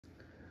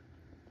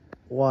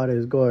What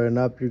is going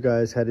up, you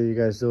guys? How are you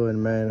guys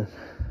doing, man?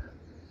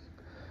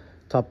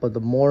 Top of the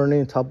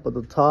morning, top of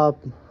the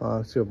top.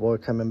 It's your boy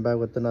coming back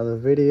with another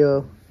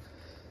video.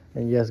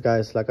 And yes,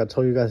 guys, like I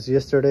told you guys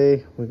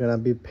yesterday, we're gonna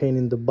be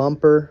painting the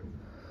bumper.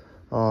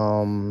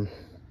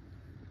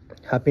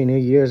 Happy New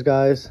Year's,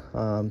 guys.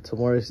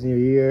 Tomorrow is New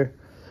Year.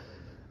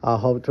 I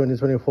hope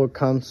 2024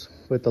 comes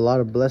with a lot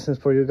of blessings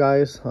for you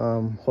guys.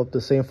 Hope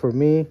the same for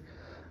me.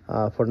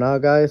 For now,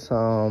 guys,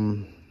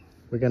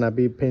 we're gonna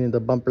be painting the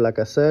bumper like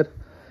I said,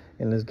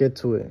 and let's get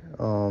to it.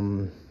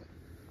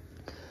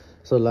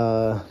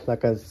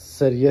 Like I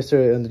said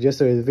yesterday in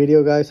yesterday's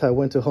video, guys, I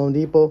went to Home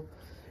Depot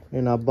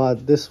and I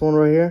bought this one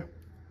right here.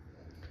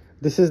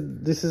 This is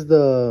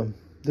the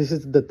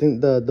thing,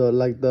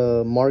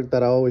 the mark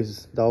that I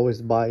always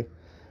buy.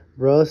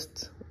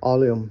 Rust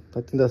Oleum.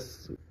 I think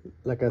that's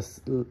like I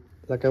told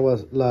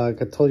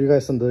you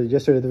guys on the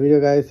yesterday's video,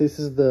 guys. This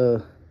is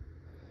the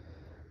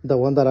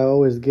one that I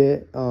always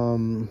get.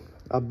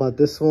 I bought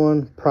this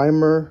one,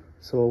 primer,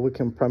 so we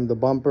can prime the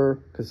bumper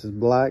because it's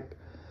black.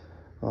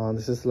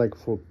 This is like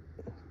for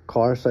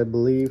cars, I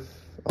believe.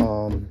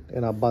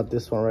 And I bought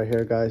this one right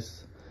here,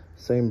 guys.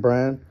 Same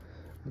brand.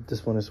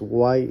 This one is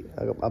white.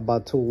 I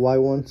bought two white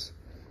ones.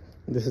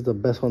 This is the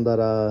best one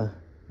that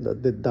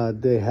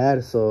they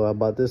had, so I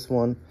bought this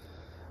one.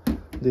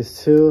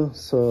 These two.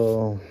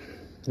 So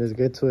let's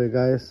get to it,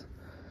 guys.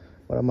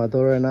 What am I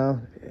doing right now?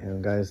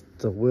 And guys,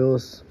 the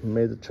wheels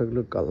made the truck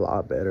look a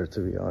lot better, to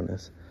be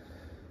honest.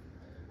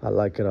 I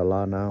like it a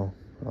lot now.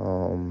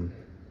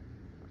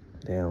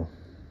 Damn.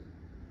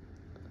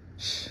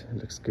 It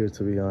looks good,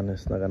 to be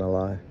honest, not gonna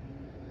lie.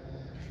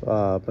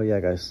 But yeah,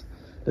 guys,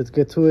 let's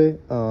get to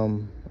it.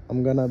 I'm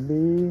gonna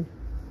be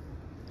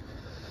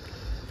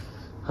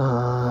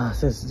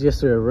since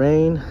yesterday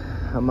rain,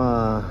 I'm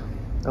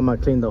gonna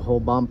clean the whole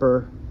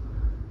bumper,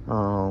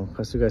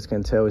 because you guys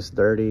can tell it's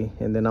dirty,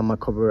 and then I'm gonna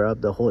cover up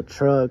the whole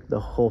truck,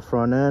 the whole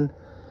front end.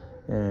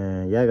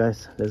 And yeah,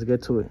 guys, let's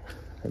get to it.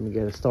 Let me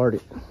get it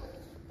started.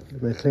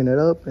 Let me clean it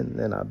up, and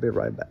then I'll be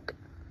right back.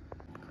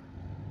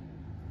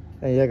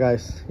 And yeah,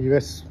 guys, you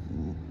guys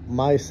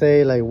might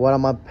say, like, what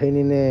am I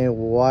painting it?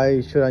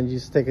 Why should I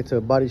just take it to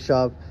a body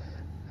shop?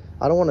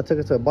 I don't want to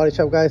take it to a body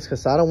shop, guys,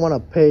 because I don't want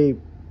to pay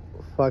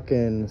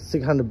fucking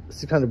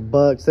 600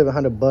 bucks,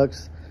 700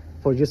 bucks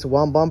for just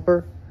one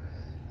bumper.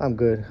 I'm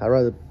good. I'd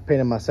rather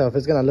paint it myself.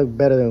 It's gonna look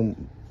better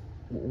than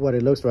what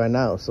it looks right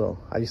now, so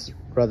I just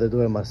rather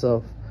do it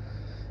myself.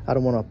 I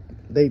don't want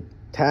to. They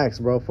tax,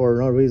 bro, for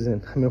no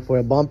reason. I mean, for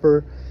a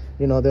bumper,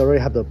 you know, they already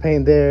have the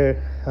paint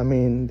there. I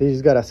mean, they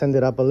just gotta sand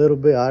it up a little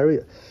bit.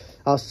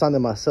 I'll sand it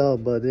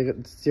myself, but they're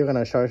still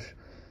gonna charge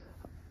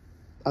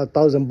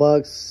 $1,000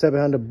 bucks,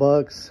 700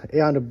 bucks,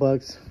 800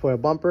 bucks for a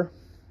bumper.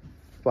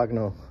 Fuck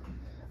no,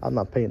 I'm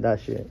not paying that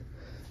shit.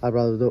 I'd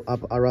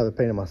rather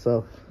paint it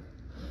myself.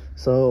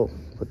 So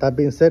with that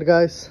being said,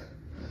 guys,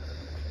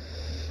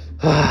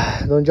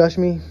 don't judge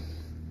me.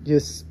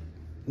 Just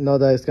know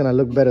that it's gonna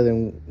look better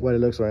than what it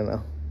looks right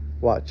now.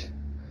 Watch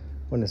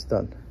when it's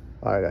done.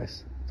 All right,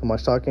 guys, so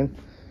much talking.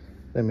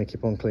 Let me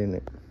keep on cleaning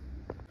it.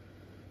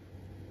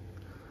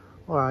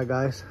 All right,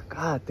 guys.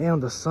 God damn,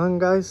 the sun,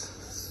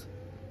 guys,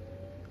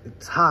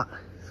 it's hot.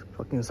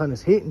 Fucking sun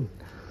is hitting.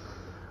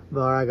 But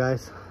all right,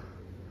 guys,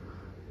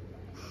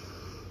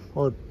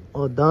 all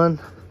done.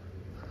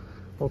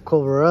 All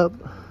cover up.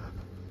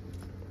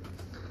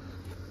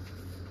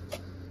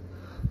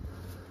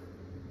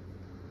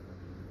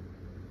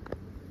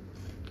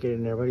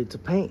 Getting it ready to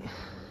paint.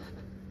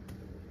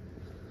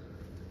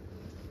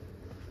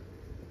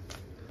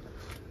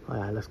 All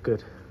right, that's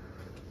good.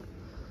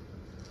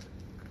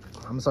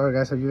 I'm sorry,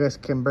 guys, if you guys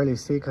can barely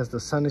see because the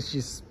sun is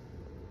just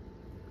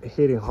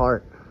hitting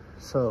hard.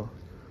 So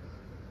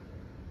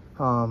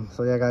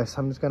yeah, guys,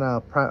 I'm just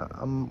gonna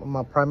I'm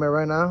gonna prime it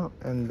right now,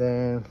 and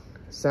then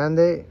sand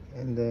it,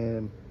 and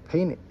then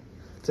paint it.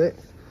 That's it.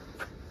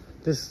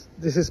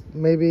 This is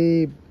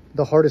maybe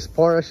the hardest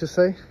part, I should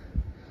say.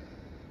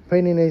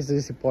 Painting is the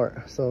easy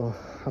part. So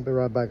I'll be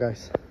right back,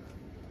 guys.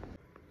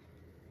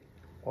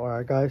 All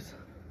right, guys,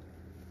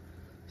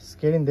 it's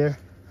getting there.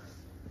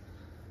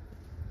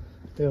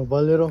 Little by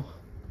little,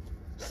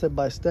 step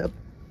by step.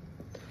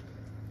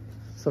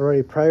 It's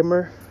already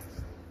primer.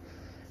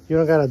 You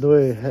don't gotta do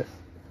it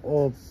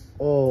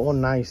all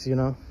nice, you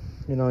know.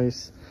 You know,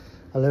 it's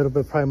a little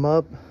bit prime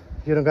up.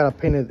 You don't gotta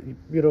paint it.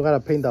 You don't gotta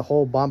paint the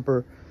whole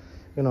bumper.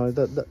 You know,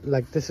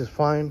 like this is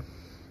fine.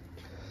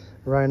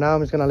 Right now,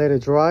 I'm just gonna let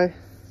it dry.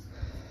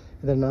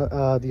 And then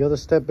the other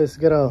step is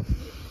get a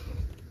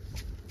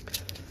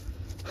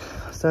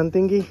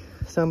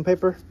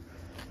sandpaper.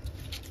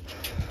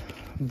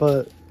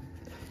 But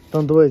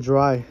don't do it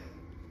dry.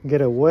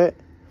 Get it wet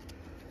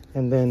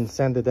and then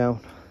sand it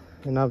down.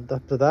 And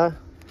after that,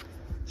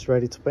 it's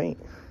ready to paint.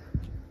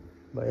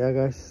 But yeah,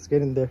 guys, it's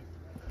getting there.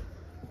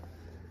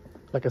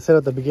 Like I said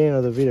at the beginning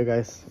of the video,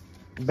 guys,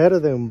 better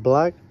than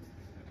black.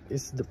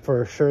 It's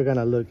for sure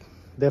gonna look,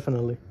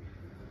 definitely.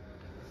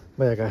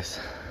 But yeah, guys,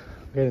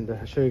 getting there.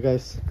 I'll show you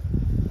guys.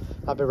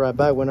 I'll be right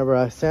back whenever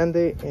I sand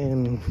it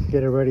and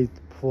get it ready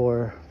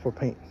for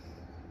paint.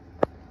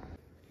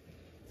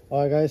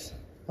 All right, guys,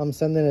 I'm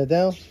sending it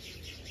down.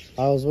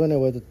 I was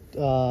winning with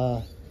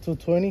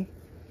 220,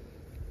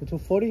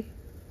 240.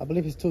 I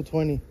believe it's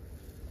 220,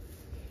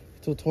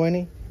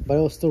 but it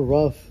was still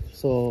rough.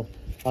 So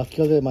I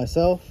killed it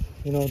myself,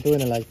 you know,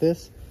 doing it like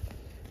this,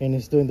 and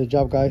it's doing the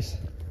job, guys.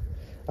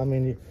 I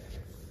mean,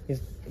 it's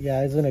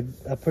doing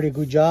a pretty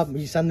good job.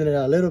 He's sanding it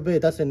a little bit.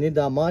 It doesn't need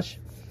that much,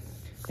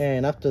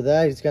 and after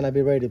that, it's gonna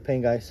be ready to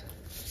paint, guys.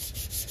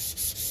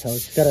 So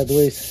what you gotta do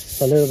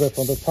is a little bit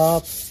from the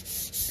top,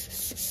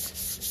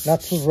 not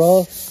too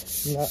rough,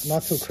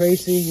 not too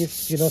crazy,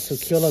 just, you know, to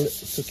kill a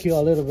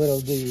little bit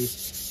of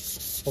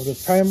the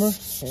primer,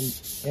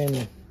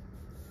 and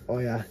oh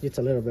yeah, just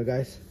a little bit,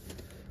 guys.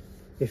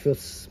 It feels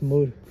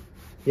smooth.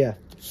 Yeah.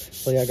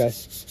 So yeah,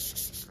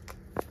 guys.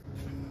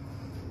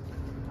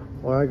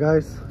 All right,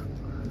 guys,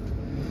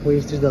 we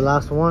just did the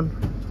last one.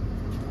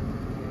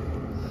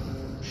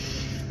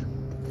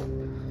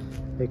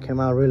 It came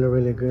out really,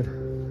 really good.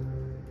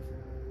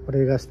 What do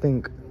you guys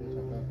think?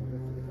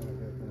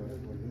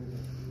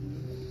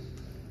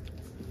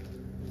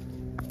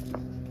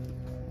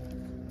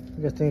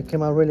 You guys think it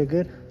came out really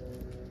good?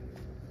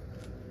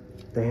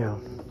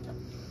 Damn.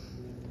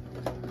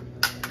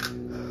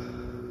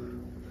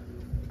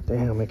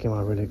 Damn, it came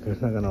out really good,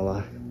 not gonna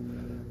lie.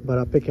 But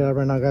I'll pick it up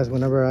right now, guys.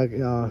 Whenever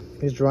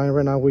it's drying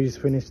right now, we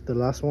just finished the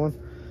last one.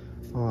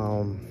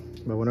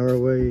 But whenever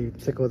we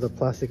take all the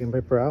plastic and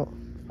paper out,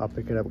 I'll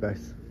pick it up,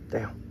 guys.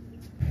 Damn.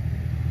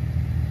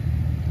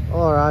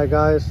 All right,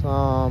 guys,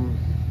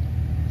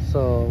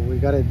 so we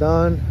got it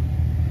done,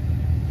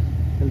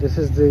 and this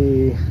is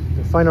the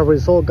final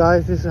result,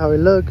 guys. This is how it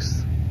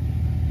looks.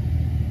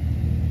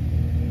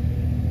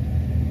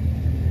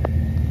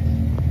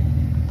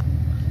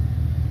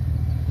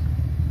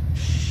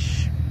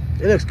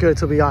 It looks good,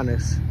 to be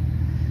honest.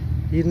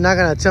 You're not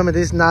gonna tell me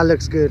this not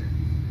looks good.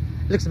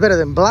 It looks better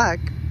than black.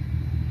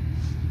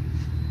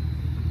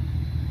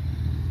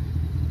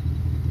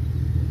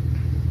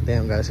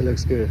 Damn, guys, it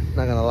looks good,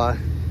 not gonna lie.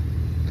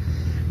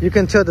 You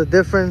can tell the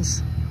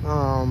difference.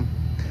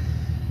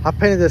 I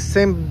painted the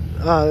same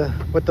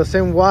with the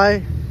same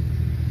white,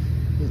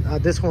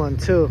 this one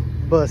too,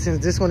 but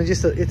since this one is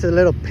just it's a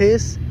little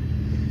piece,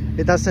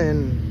 it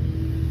doesn't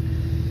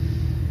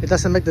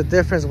make the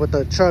difference with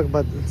the truck.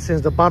 But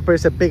since the bumper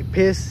is a big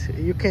piece,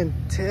 you can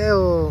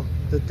tell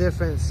the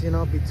difference, you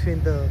know,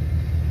 between the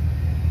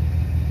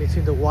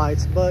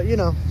whites. But you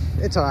know,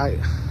 it's all right.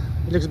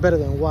 It looks better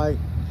than white.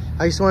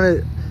 I just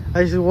wanted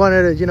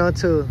it, you know,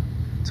 to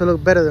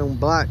look better than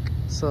black.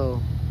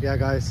 So yeah,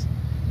 guys,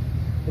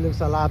 it looks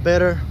a lot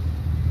better.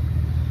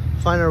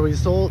 Final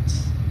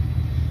results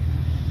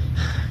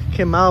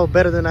came out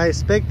better than I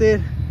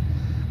expected.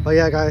 But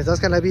yeah, guys, that's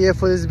gonna be it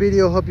for this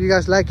video. Hope you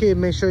guys like it.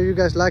 Make sure you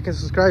guys like and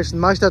subscribe.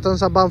 Smash that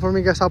thumbs up button for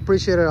me, guys. I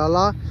appreciate it a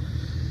lot.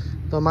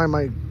 Don't mind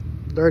my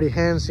dirty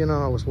hands, you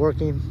know, I was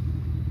working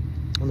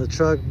on the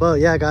truck. But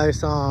yeah,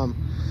 guys, the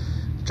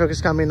truck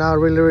is coming out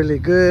really, really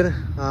good.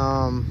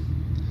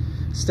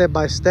 Step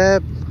by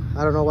step.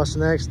 I don't know what's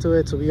next to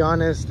it, to be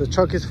honest. The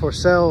truck is for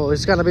sale.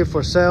 It's gonna be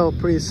for sale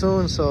pretty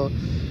soon, so,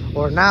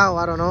 or now,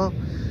 I don't know.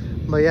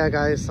 But yeah,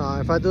 guys,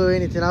 if I do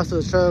anything else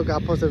to the truck,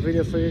 I'll post a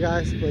video for you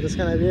guys. But that's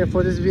gonna be it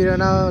for this video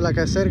now. Like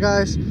I said,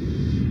 guys,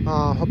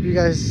 hope you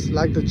guys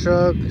like the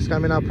truck. It's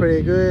coming out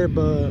pretty good.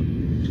 But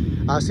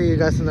I'll see you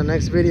guys in the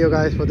next video,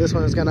 guys. For this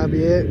one, it's gonna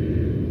be it.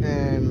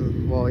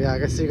 And well, yeah, I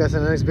guess see you guys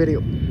in the next video.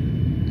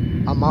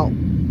 I'm out.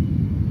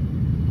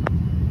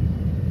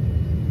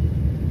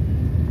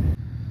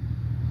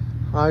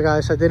 Alright,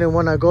 guys, I didn't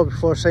want to go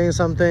before saying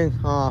something.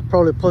 I'll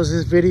probably post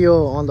this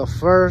video on the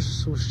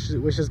 1st,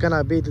 which is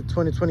gonna be the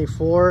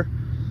 2024,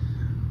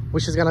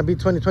 which is gonna be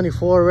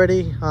 2024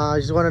 already. I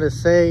just wanted to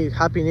say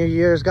Happy New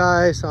Year's,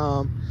 guys.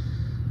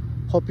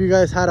 Hope you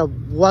guys had a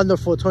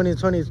wonderful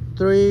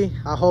 2023.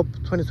 I hope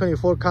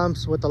 2024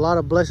 comes with a lot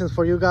of blessings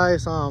for you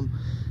guys. I'm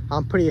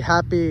pretty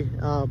happy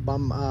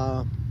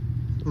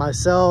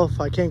myself.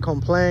 I can't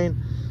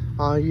complain.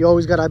 You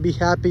always gotta be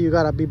happy. You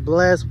gotta be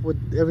blessed with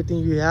everything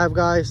you have,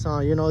 guys.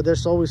 You know,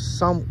 there's always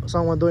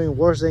someone doing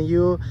worse than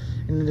you,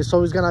 and there's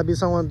always gonna be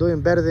someone doing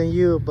better than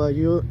you. But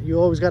you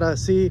always gotta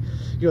see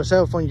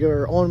yourself on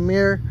your own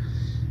mirror,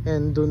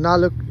 and do not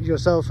look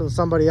yourself in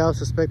somebody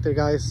else's spectator,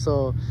 guys.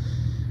 So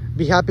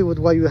be happy with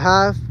what you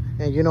have,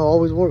 and you know,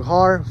 always work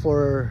hard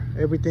for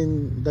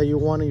everything that you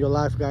want in your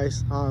life,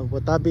 guys.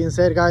 With that being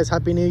said, guys,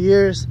 Happy New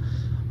Year's,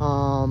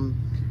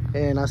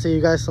 and I'll see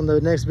you guys on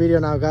the next video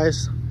now,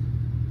 guys.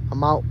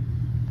 I'm out.